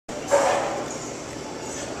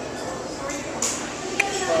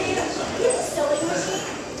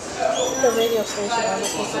the radio station I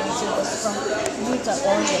was listening to was from Utah,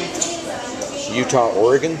 Oregon. Utah,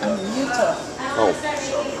 Oregon? Utah. Oh.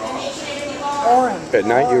 Orem. At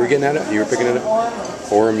night you were getting at it? You were picking it up? Orem, Utah.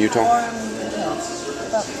 Orem, Utah.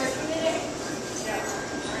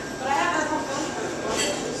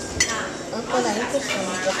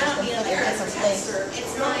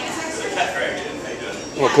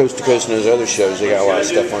 Well, Coast to Coast and those other shows, they got a lot of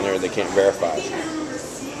stuff on there they can't verify.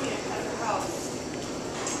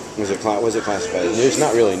 Was it classified as news? It's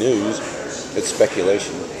not really news. It's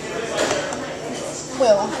speculation.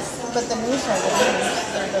 Well, but the news are the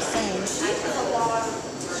news. They're the same.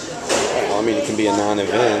 Well, I mean, it can be a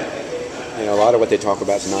non-event. You know, a lot of what they talk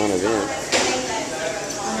about is non-event.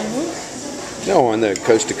 No, on the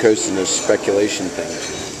Coast to Coast and those speculation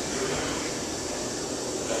things.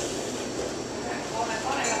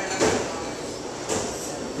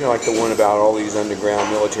 You know, like the one about all these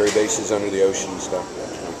underground military bases under the ocean and stuff.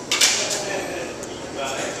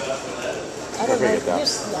 I don't know.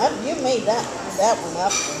 You made that one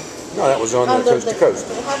up. No, that was on the Coast to Coast.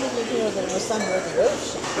 How did you hear that it was under the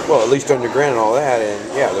ocean? Well, at least underground and all that,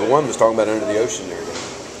 and yeah, the one was talking about under the ocean there.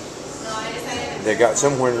 They got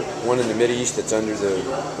somewhere, one in the Mideast that's under the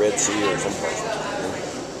Red Sea or someplace.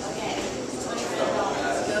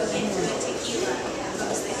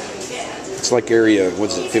 It's like area,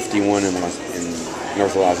 what's it, 51 in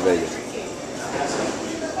north of Las Vegas.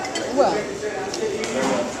 Well.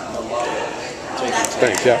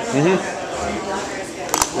 Thanks, yeah. Mm-hmm.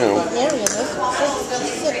 You know. The area, that's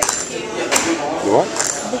 56. The what?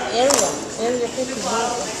 The area 51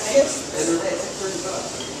 exists.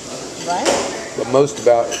 Right? But most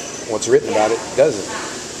about what's written about it doesn't.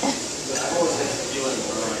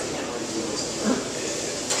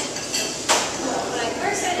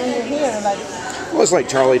 Well, it's like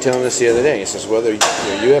Charlie telling us the other day. He says, well, there are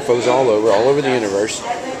UFOs all over the universe,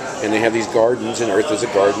 and they have these gardens, and Earth is a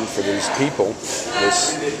garden for these people,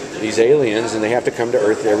 these aliens, and they have to come to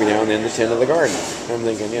Earth every now and then to tend to the garden. I'm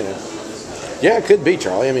thinking, you know, yeah, it could be,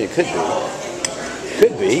 Charlie. I mean, it could be.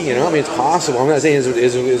 Could be, you know. I mean, it's possible. I'm not saying it's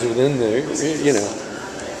within the, you know.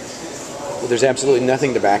 But there's absolutely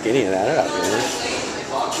nothing to back any of that up, you know.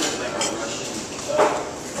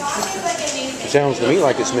 It sounds to me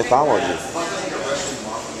like it's mythology.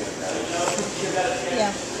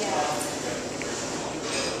 Yeah.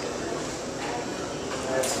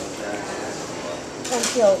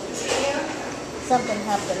 Until something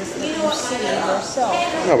happens that you see yourself.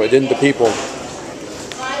 No, but didn't the people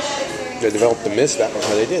that developed the myths, that was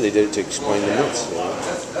how they did. They did it to explain the myths. You know?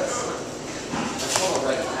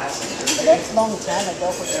 But that's a long time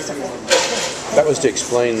ago, which is a bit different. That was to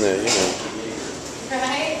explain the, you know.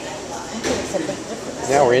 It's a bit different.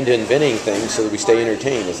 Now we're into inventing things so that we stay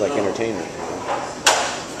entertained. It's like entertainment.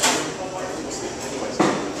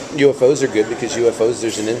 UFOs are good because UFOs,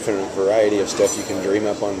 there's an infinite variety of stuff you can dream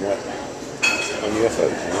up on UFOs.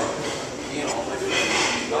 You know?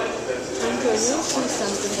 Until you see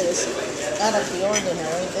something that is out of the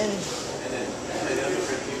ordinary, then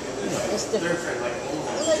it's different.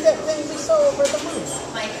 Like that thing we saw over the moon.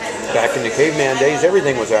 Back in the caveman days,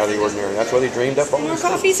 everything was out of the ordinary. That's why they dreamed up all these things.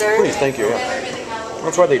 More coffee, sir? Please, thank you. Yeah.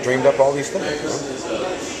 That's why they dreamed up all these things, you know,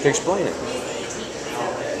 to explain it.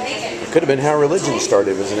 It could have been how religion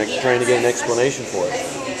started, was trying to get an explanation for it.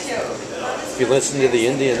 If you listen to the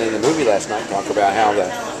Indian in the movie last night talk about how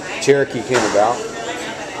the Cherokee came about,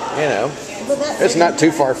 you know, it's not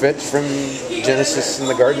too far-fetched from Genesis and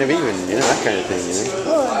the Garden of Eden, you know, that kind of thing, you know.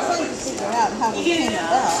 Well, I'm trying to figure out how it came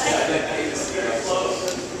about.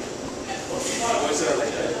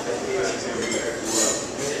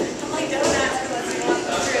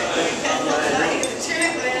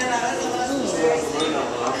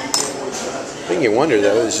 The thing you wonder,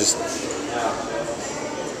 though, is just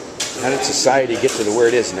how did society get to where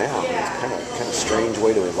it is now? I mean, it's kind of a strange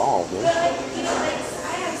way to evolve, you know?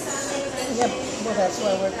 Yeah, well, that's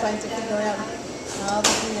why we're trying to figure out how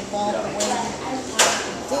did we evolve the way we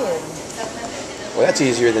did. Well, that's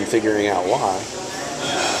easier than figuring out why.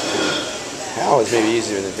 How is maybe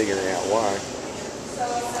easier than figuring out why.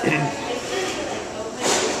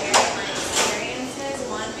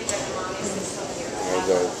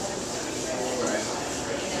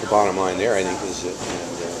 The bottom line there, I think, is that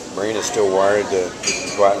the brain is still wired to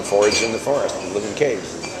go out and forage in the forest and live in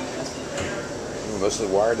caves. We're mostly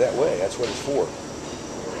wired that way. That's what it's for.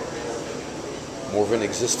 More of an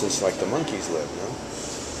existence like the monkeys live, you know?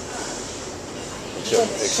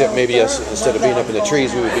 Except maybe us, instead of being up in the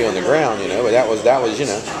trees, we would be on the ground, you know. But that was, you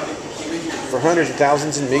know, for hundreds of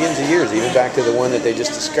thousands and millions of years, even back to the one that they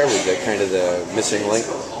just discovered, that kind of the missing link.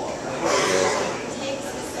 You know.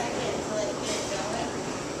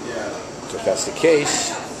 So if that's the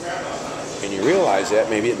case, and you realize that,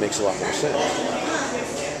 maybe it makes a lot more sense.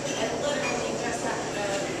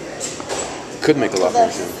 It could make a lot more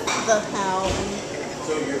sense. The how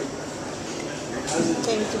we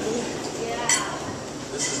came to be.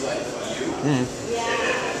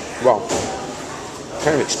 Well,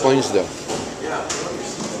 kind of explains the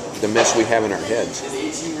mess we have in our heads.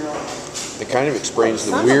 It kind of explains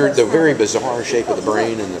the very bizarre shape of the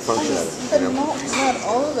brain and the function of it. But not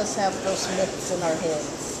all of us have those myths in our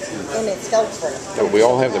heads, and it's helpful. No, we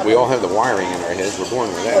all have the wiring in our heads. We're born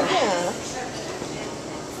with that. But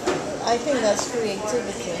yeah, I think that's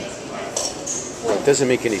creativity. It doesn't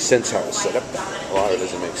make any sense how it's set up. A lot of it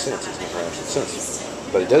doesn't make sense. It's not rational sense.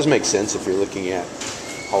 But it does make sense if you're looking at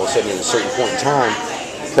all of a sudden at a certain point in time,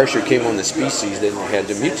 pressure came on the species, then they had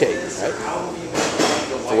to mutate, right?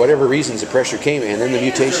 For whatever reasons, the pressure came, and then the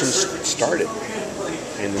mutations started.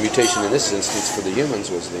 And the mutation in this instance for the humans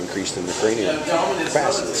was the increase in the cranial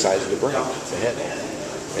capacity, the size of the brain, the head.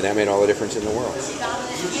 And that made all the difference in the world.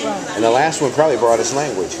 And the last one probably brought us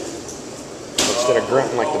language. Instead of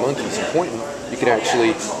grunting like the monkeys and pointing, you could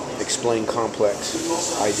actually explain complex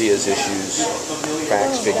ideas, issues,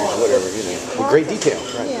 facts, figures, whatever, with great detail.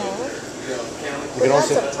 Right? Yeah. You can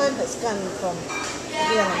also, lots of time has gone from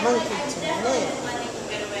being a monkey to man.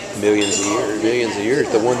 millions of years.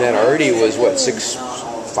 The one that already was, what,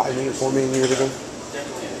 5 million, 4 million years ago?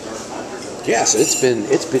 Yeah, so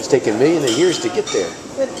it's taken millions of years to get there.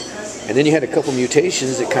 And then you had a couple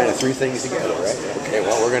mutations that kind of threw things together, right? Okay,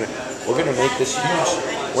 well, we're gonna make this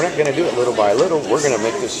huge. We're not gonna do it little by little. We're gonna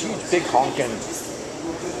make this huge, big honking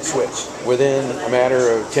switch within a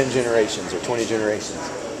matter of 10 generations or 20 generations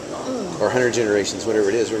or 100 generations, whatever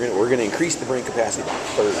it is. We're gonna increase the brain capacity by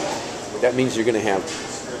 30. That means you're gonna have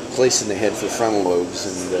place in the head for frontal lobes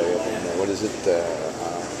and what is it,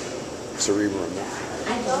 cerebrum.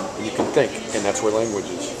 And you can think, and that's where language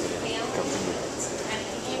is. Comes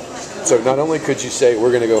in. So not only could you say we're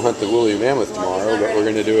going to go hunt the woolly mammoth tomorrow, but we're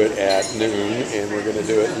going to do it at noon, and we're going to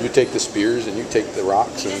do it. You take the spears and you take the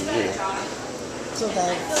rocks, and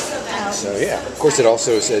So yeah, of course it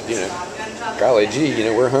also said, golly gee,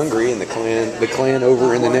 we're hungry, and the clan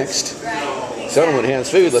over in the next settlement has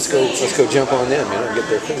food. Let's go jump on them, and get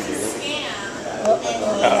their food.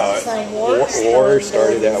 War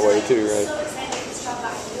started that way too, right?